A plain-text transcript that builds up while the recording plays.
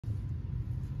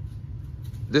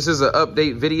This is an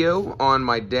update video on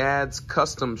my dad's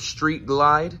custom street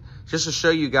glide, just to show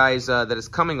you guys that it's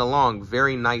coming along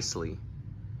very nicely.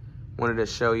 Wanted to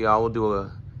show y'all, we'll do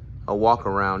a walk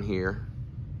around here.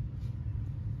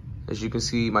 As you can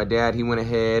see, my dad, he went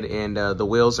ahead and the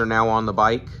wheels are now on the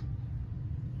bike.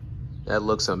 That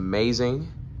looks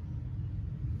amazing.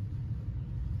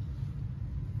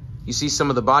 You see some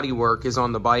of the body work is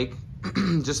on the bike,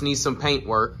 just needs some paint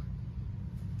work.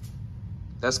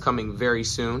 That's coming very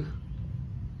soon.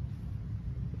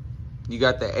 You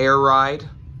got the air ride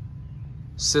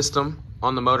system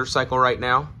on the motorcycle right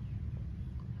now.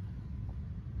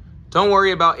 Don't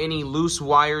worry about any loose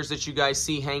wires that you guys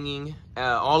see hanging.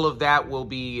 All of that will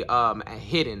be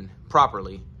hidden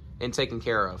properly and taken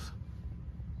care of.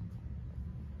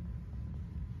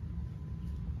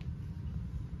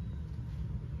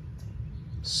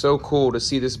 So cool to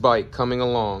see this bike coming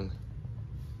along.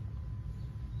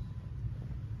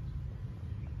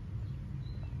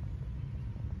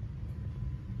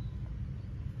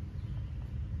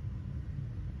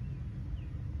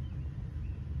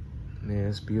 Man,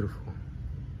 it's beautiful.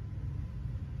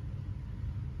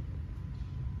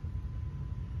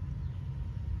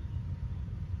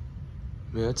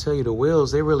 Man, I tell you, the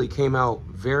wheels, they really came out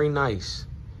very nice.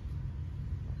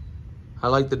 I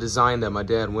like the design that my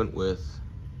dad went with.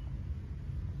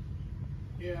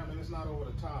 Yeah, I mean, it's not over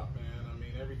the top, man. I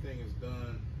mean, everything is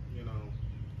done, you know,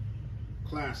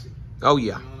 classy. Oh,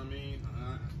 yeah. You know what I mean?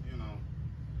 You know,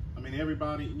 I mean,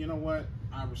 everybody, you know what?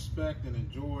 I respect and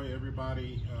enjoy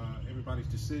everybody's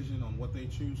decision on what they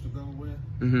choose to go with.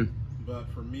 Mm-hmm. But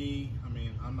for me, I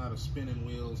mean, I'm not a spinning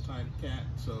wheels type cat,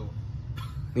 so.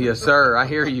 Yes, sir. I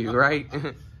hear you, right?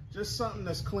 Just something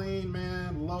that's clean,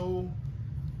 man, low.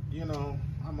 You know,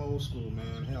 I'm old school,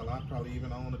 man. Hell, I probably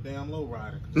even own a damn low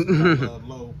rider. Cause I love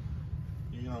low,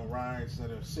 you know, rides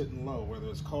that are sitting low, whether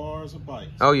it's cars or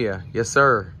bikes. Oh, yeah. Yes,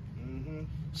 sir. Mm-hmm.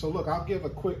 So, look, I'll give a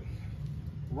quick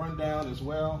rundown as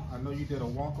well. I know you did a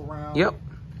walk around. Yep.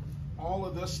 All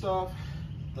of this stuff,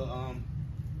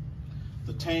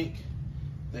 the tank,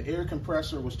 the air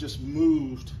compressor was just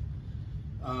moved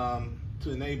to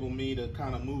enable me to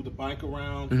kind of move the bike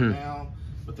around for now.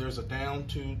 But there's a down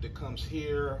tube that comes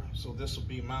here, so this will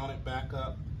be mounted back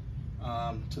up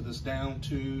to this down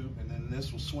tube, and then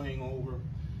this will swing over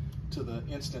to the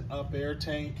instant up air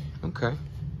tank. Okay.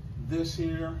 This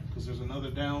here, because there's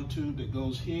another down tube that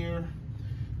goes here.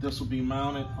 This will be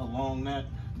mounted along that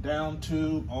down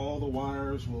tube. All the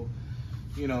wires will,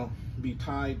 you know, be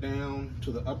tied down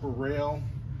to the upper rail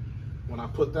when I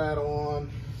put that on.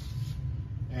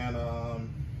 And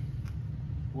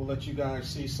we'll let you guys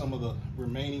see some of the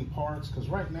remaining parts, because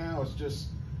right now it's just,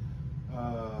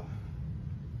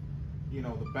 you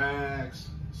know, the bags,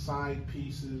 side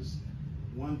pieces.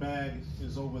 One bag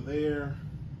is over there.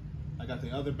 I got the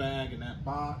other bag in that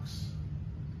box.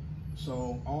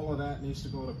 So all of that needs to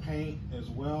go to paint, as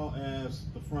well as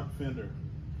the front fender.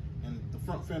 And the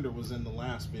front fender was in the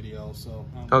last video, so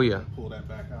I'm gonna pull that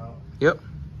back out. Yep.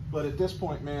 But at this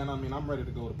point, man, I mean, I'm ready to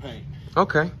go to paint.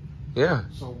 Okay. Yeah.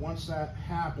 So once that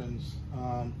happens,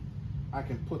 I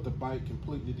can put the bike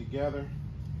completely together.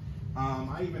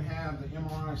 I even have the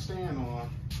MRI stand on.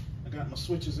 I got my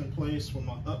switches in place for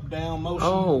my up-down motion.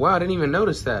 Oh, wow, I didn't even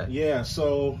notice that. Yeah,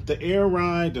 so the air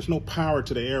ride, there's no power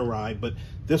to the air ride, but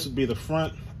this would be the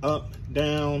front, up,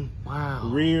 down, wow,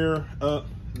 rear, up,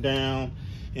 down,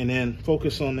 and then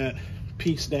focus on that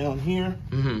piece down here,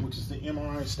 which is the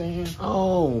MRI stand.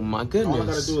 Oh, my goodness. All I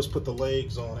gotta do is put the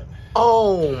legs on it.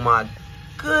 Oh, my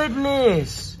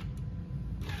goodness.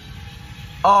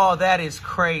 Oh, that is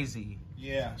crazy.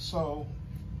 Yeah, so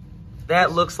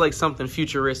that looks like something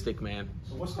futuristic, man.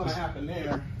 So what's gonna happen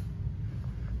there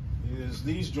is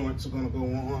these joints are gonna go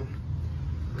on.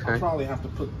 Okay. I'll probably have to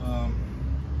put,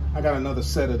 I got another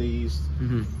set of these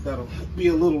that'll be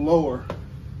a little lower.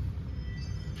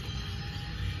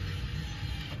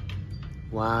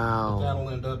 Wow. But that'll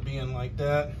end up being like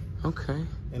that. Okay.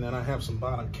 And then I have some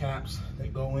bottom caps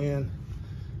that go in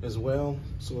as well,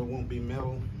 so it won't be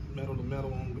metal to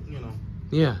metal, you know.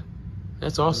 Yeah,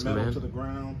 that's awesome, metal man. To the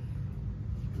ground.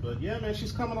 But yeah, man,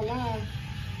 she's coming along.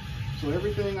 So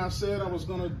everything I said I was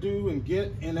gonna do and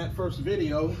get in that first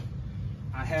video,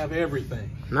 I have everything.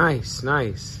 Nice,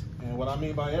 nice. And what I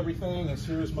mean by everything is,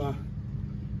 here's my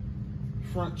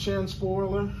front chin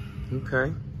spoiler.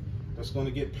 Okay. That's gonna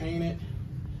get painted.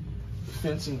 The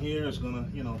fencing here is gonna,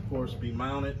 you know, of course, be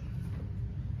mounted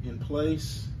in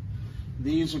place.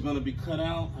 These are gonna be cut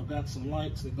out. I've got some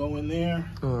lights that go in there.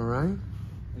 All right.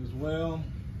 As well.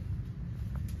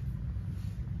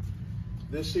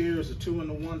 This here is a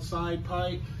 2-in-1 side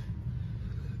pipe.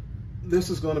 this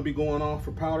is going to be going off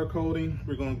for powder coating.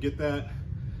 We're going to get that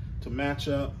to match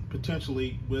up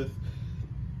potentially with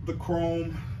the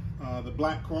chrome, the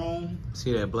black chrome.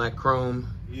 See that black chrome?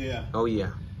 Yeah. Oh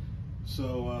yeah.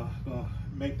 So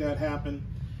make that happen.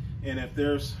 And if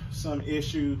there's some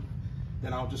issue,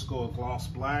 then I'll just go a gloss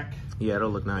black. Yeah, it'll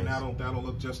look nice. And that'll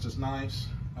look just as nice,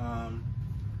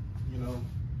 you know,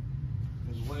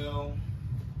 as well.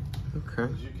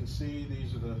 Okay. As you can see,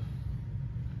 these are the,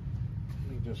 let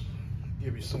me just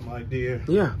give you some idea.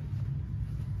 Yeah.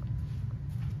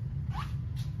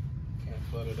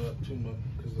 Can't butt it up too much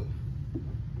because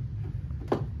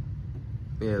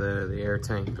Yeah, the air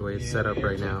tank, the way it's set up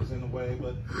right now. Is in the way,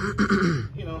 but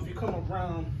you know, if you come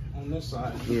around on this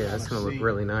side, yeah, it's gonna look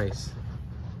really nice.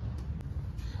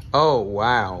 Oh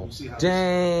wow!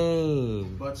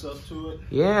 Dang! Butts up to it.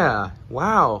 Yeah!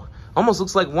 Wow! Almost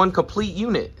looks like one complete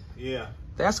unit. Yeah.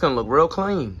 That's gonna look real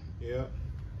clean. Yeah.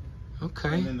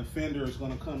 Okay. And then the fender is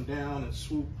gonna come down and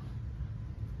swoop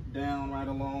down right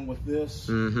along with this.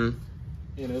 Mm-hmm.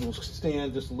 And it'll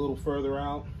stand just a little further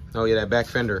out. Oh yeah, that back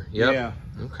fender. Yep. Yeah.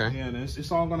 Okay. Yeah, and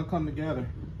it's all gonna come together.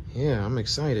 Yeah, I'm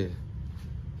excited.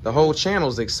 The whole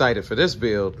channel's excited for this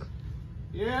build.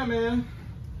 Yeah, man.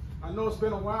 I know it's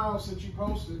been a while since you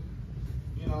posted,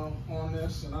 you know, on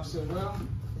this, and I said, well,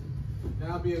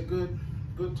 that'll be a good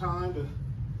time to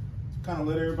kind of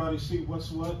let everybody see what's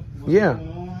going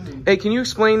on. And hey, can you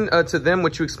explain to them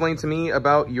what you explained to me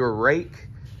about your rake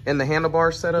and the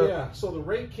handlebar setup? Yeah, so the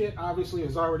rake kit obviously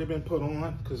has already been put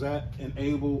on because that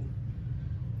enabled,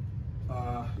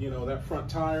 you know, that front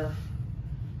tire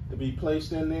to be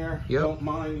placed in there. Yep. Don't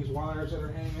mind these wires that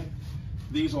are hanging.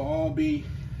 These will all be,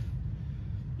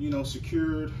 you know,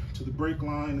 secured to the brake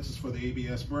line. This is for the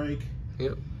ABS brake.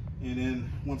 Yep. And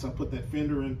then once I put that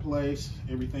fender in place,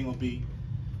 everything will be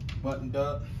buttoned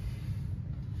up.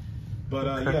 But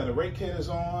okay. yeah, the rake kit is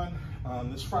on.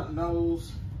 This front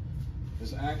nose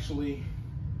is actually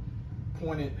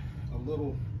pointed a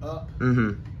little up,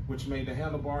 which made the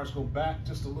handlebars go back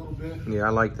just a little bit. Yeah, I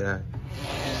like that.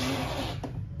 And,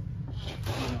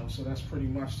 you know, so that's pretty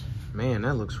much, man,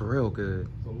 that looks real good.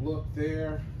 The look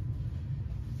there.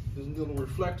 These little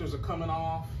reflectors are coming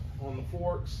off on the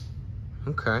forks.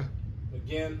 Okay.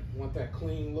 Again, want that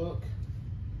clean look.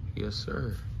 Yes,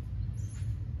 sir.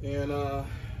 And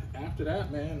after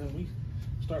that, man, then we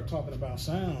start talking about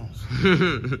sounds.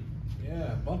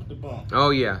 Yeah, bump to bump. Oh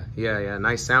yeah, yeah.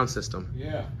 Nice sound system.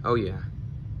 Yeah. Oh yeah.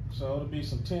 So it'll be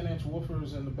some 10-inch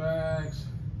woofers in the bags,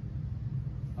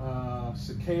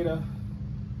 cicada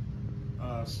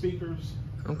speakers.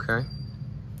 Okay.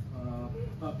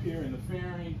 Up here in the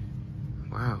fairing.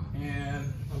 Wow.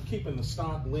 And I'm keeping the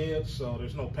stock lid, so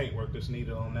there's no paintwork that's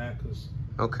needed on that because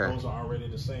those are already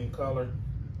the same color.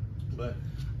 But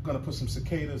I'm gonna put some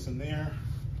cicadas in there.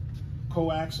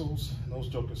 Coaxials, those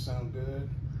jokers sound good.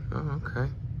 Oh, okay.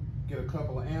 Get a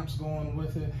couple of amps going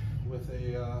with it, with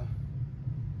a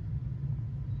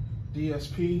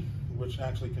DSP, which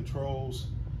actually controls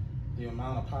the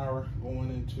amount of power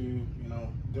going into, you know,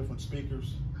 different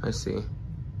speakers. I see.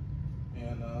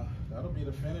 And that'll be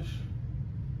the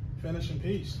finishing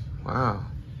piece. Wow.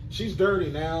 She's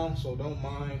dirty now, so don't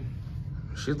mind.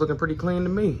 She's looking pretty clean to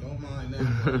me. Don't mind that.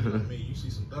 You know me. You see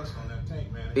some dust on that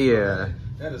tank, man. Yeah.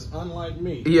 That is unlike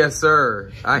me. Yes,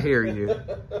 sir. I hear you.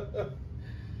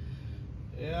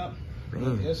 Yeah.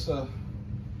 Man. It's a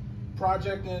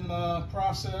project in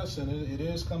process, and it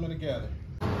is coming together.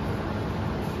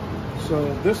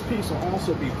 So this piece will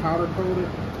also be powder coated.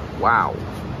 Wow.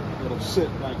 It'll sit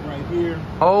like right here.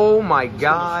 Oh my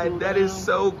God, that is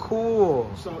so cool.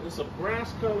 So it's a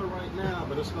brass color right now,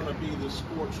 but it's gonna be the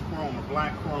scorched chrome, a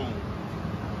black chrome.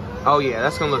 Oh yeah,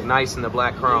 that's gonna look nice in the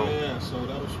black chrome. Yeah, so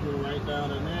that'll screw right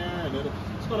down in there, and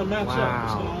it's gonna match up.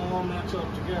 It's gonna all match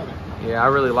up together. Yeah, I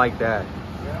really like that.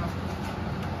 Yeah.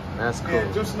 That's cool.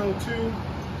 And just know too,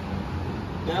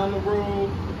 down the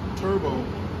road, turbo.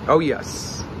 Oh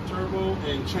yes. Turbo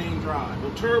and chain drive.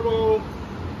 Well, turbo,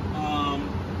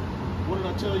 what did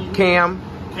I tell you? Cam.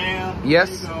 Cam.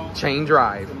 Yes. Chain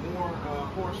drive. The more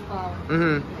horsepower. Mm-hmm.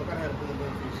 You know, gotta have a little bit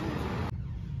of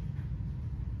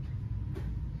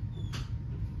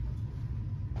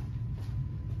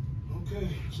Okay,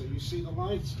 so you see the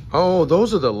lights? Oh,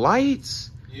 those are the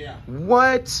lights? Yeah.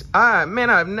 What? Man,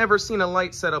 I've never seen a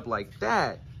light set up like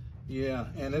that. Yeah,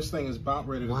 and this thing is about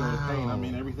ready to go to paint. I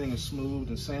mean, everything is smoothed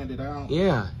and sanded out.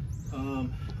 Yeah.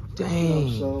 Dang.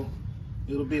 You know, so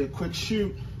it'll be a quick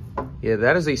shoot. Yeah,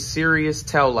 that is a serious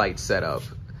tail light setup.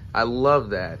 I love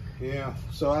that. Yeah,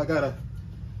 so I got a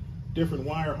different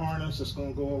wire harness that's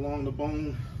gonna go along the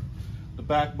bone, the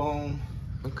backbone.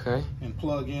 Okay. And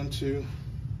plug into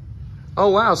Oh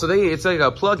wow, so it's like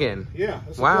a plug-in. Yeah,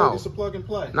 Wow. It's a plug and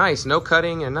play. Nice, no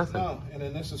cutting and nothing. No, and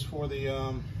then this is for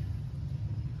the,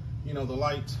 you know, the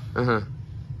light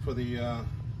for the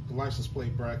license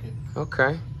plate bracket.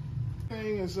 Okay.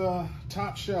 Thing is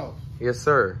top shelf. Yes,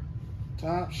 sir.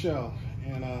 Top shelf,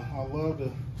 and I love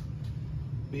to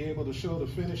be able to show the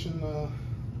finishing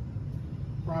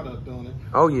product on it.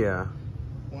 Oh yeah.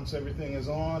 Once everything is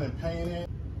on and painted.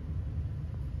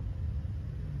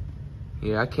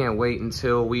 Yeah, I can't wait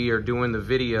until we are doing the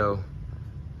video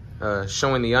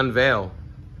showing the unveil,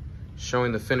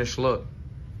 showing the finished look.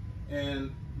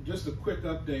 And just a quick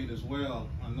update as well.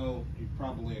 I know you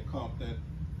probably have caught that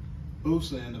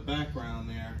Busa in the background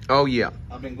there. Oh yeah.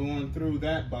 I've been going through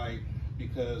that bike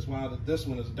because while this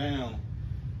one is down,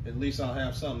 at least I'll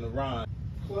have something to ride.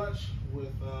 Clutch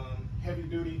with heavy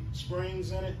duty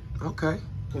springs in it. Okay.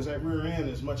 Because that rear end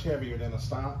is much heavier than a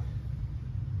stock,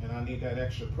 and I need that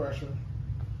extra pressure.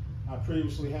 I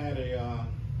previously had a,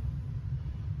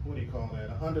 what do you call that,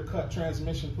 an undercut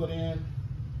transmission put in,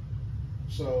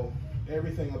 so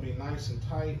everything will be nice and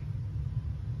tight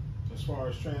as far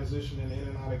as transitioning in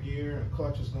and out of gear, and the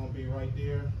clutch is going to be right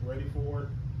there, ready for it.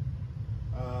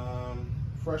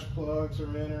 Fresh plugs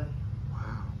are in her.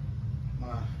 Wow.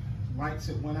 My lights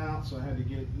had went out, so I had to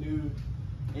get new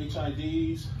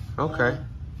HIDs. Okay.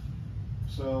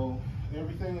 So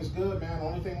everything is good, man. The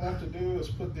only thing left to do is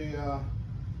put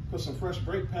some fresh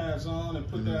brake pads on and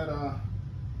put that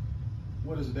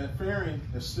what is it, that fairing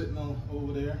that's sitting on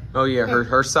over there. Oh yeah,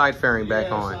 her side fairing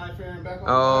back on. Side fairing back on.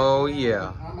 Oh man.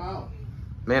 yeah. I'm out.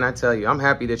 Man, I tell you, I'm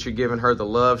happy that you're giving her the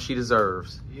love she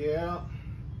deserves. Yeah.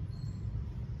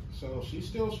 So she's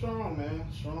still strong, man.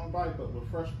 Strong bike, but with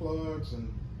fresh plugs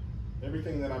and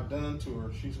everything that I've done to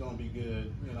her, she's gonna be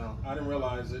good. You know, I didn't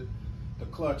realize it. The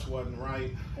clutch wasn't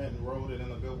right. Hadn't rode it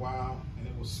in a good while, and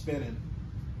it was spinning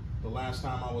the last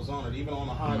time I was on it, even on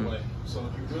the highway. So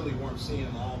you really weren't seeing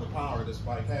all the power this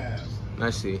bike has. I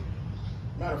see.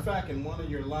 Matter of fact, in one of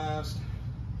your last,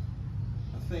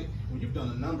 I think, well, you've done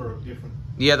a number of different.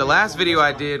 Yeah, the last video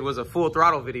I did was a full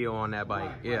throttle video on that bike.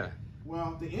 Right, yeah. Right.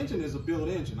 Well, the engine is a built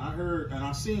engine. I heard and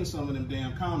I seen some of them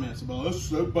damn comments about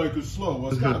that bike is slow.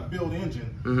 Well, it's got a built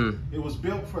engine. It was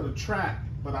built for the track,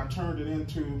 but I turned it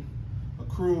into a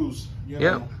cruise, you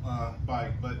know,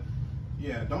 bike. But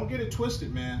yeah, don't get it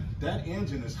twisted, man. That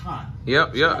engine is hot.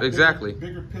 Yep, exactly.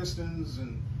 Bigger pistons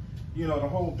and, you know, the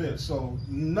whole bit. So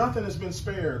nothing has been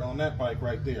spared on that bike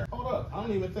right there. Hold up, I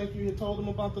don't even think you had told them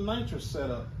about the nitrous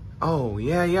setup. Oh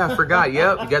yeah, I forgot.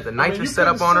 Yep, you got the nitrous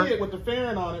setup on her. You couldn't see it with the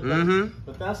fairing on it,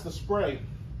 but that's the spray.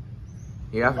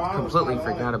 Yeah, I completely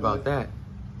forgot about that.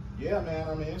 Yeah, man.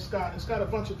 I mean, it's got a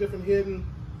bunch of different hidden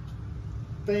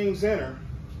things in her.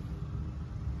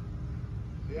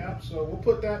 Yeah, so we'll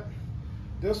put that.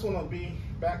 This one will be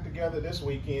back together this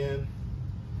weekend,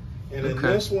 and then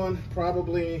this one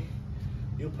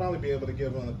you'll probably be able to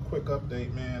give a quick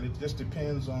update, man. It just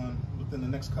depends on within the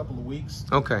next couple of weeks.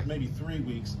 Okay. Maybe 3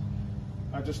 weeks.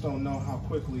 I just don't know how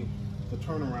quickly the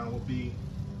turnaround will be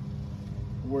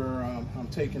where I'm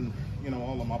taking, you know,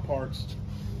 all of my parts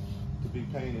to be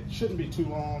painted. It shouldn't be too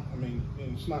long. I mean,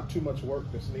 it's not too much work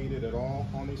that's needed at all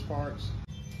on these parts.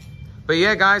 But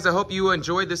yeah, guys, I hope you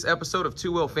enjoyed this episode of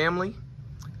Two Wheel Family.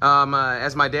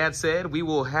 As my dad said, we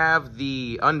will have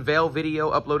the unveil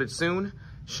video uploaded soon,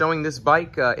 showing this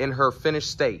bike in her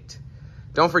finished state.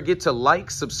 Don't forget to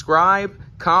like, subscribe,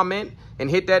 comment, and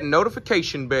hit that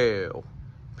notification bell.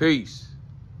 Peace.